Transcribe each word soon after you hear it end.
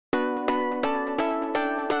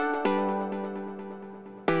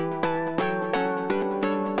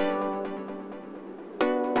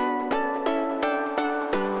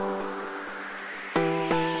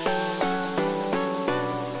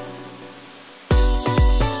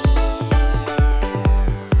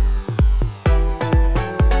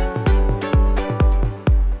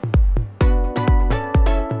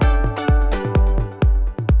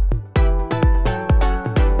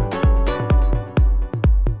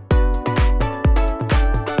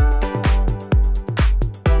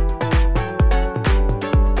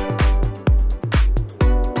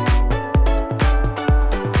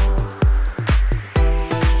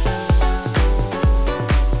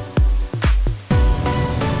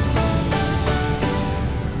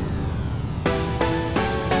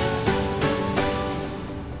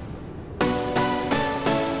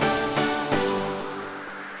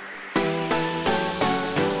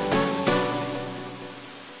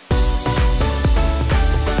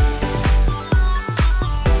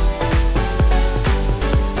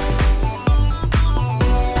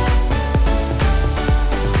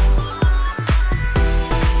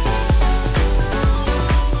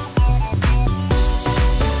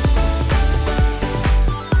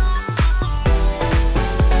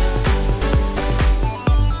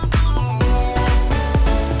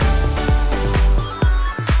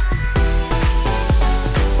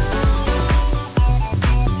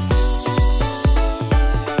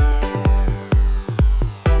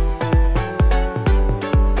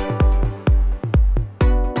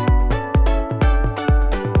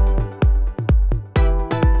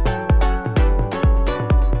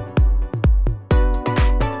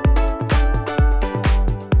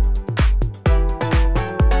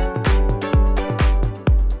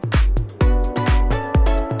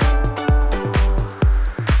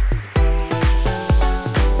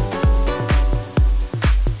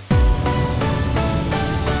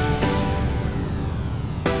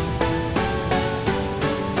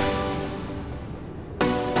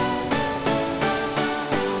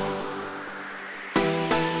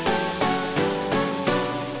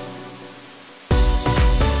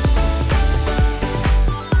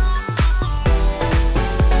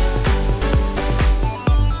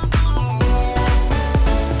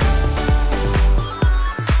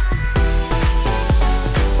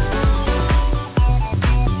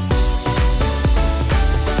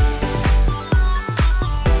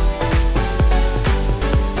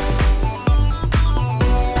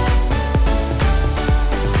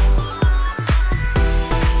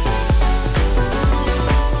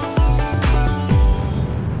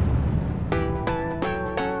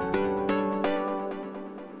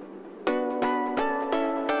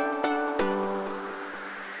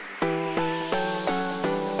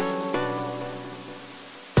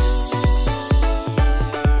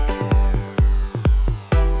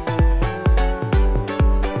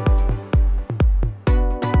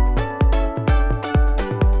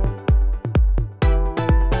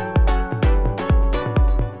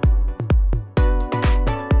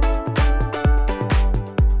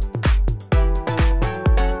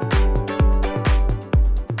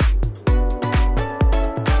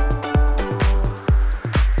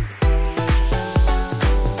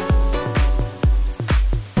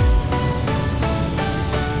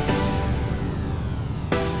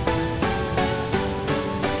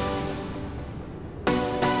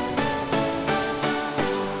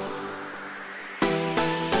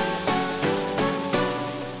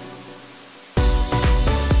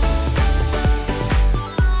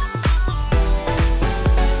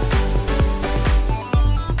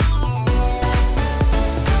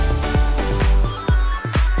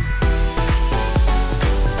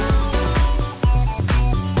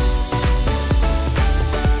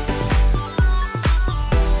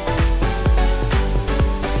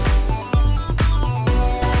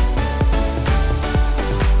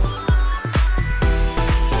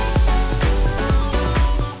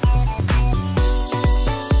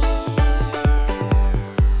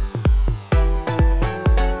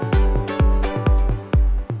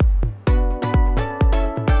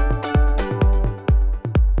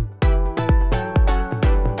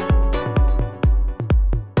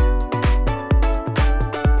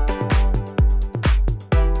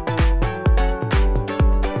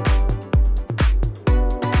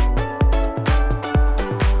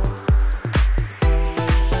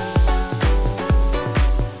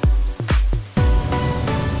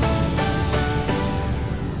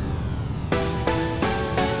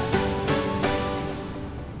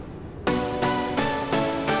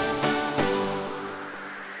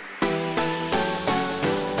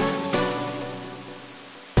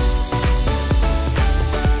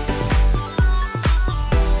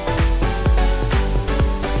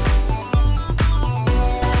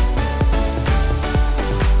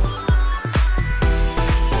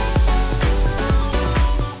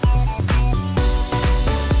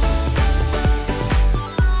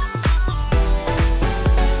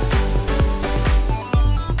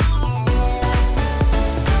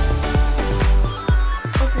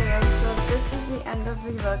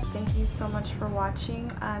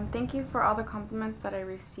And thank you for all the compliments that I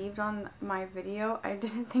received on my video. I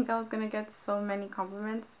didn't think I was going to get so many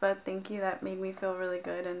compliments, but thank you. That made me feel really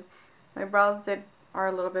good. And my brows are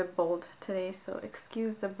a little bit bold today, so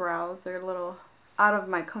excuse the brows. They're a little out of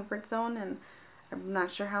my comfort zone, and I'm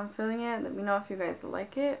not sure how I'm feeling it. Let me know if you guys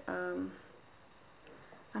like it. I'm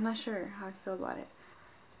not sure how I feel about it.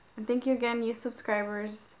 And thank you again, you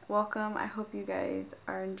subscribers. Welcome. I hope you guys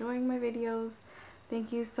are enjoying my videos.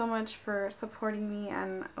 Thank you so much for supporting me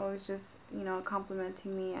and always just, you know,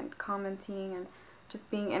 complimenting me and commenting and just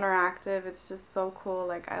being interactive. It's just so cool.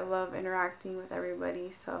 Like, I love interacting with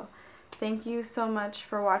everybody. So thank you so much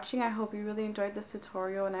for watching. I hope you really enjoyed this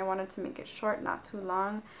tutorial, and I wanted to make it short, not too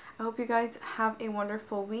long. I hope you guys have a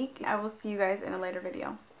wonderful week. I will see you guys in a later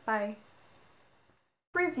video. Bye.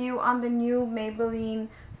 Review on the new Maybelline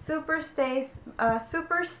Super Stay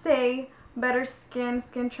Better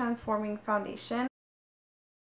Skin Transforming Foundation.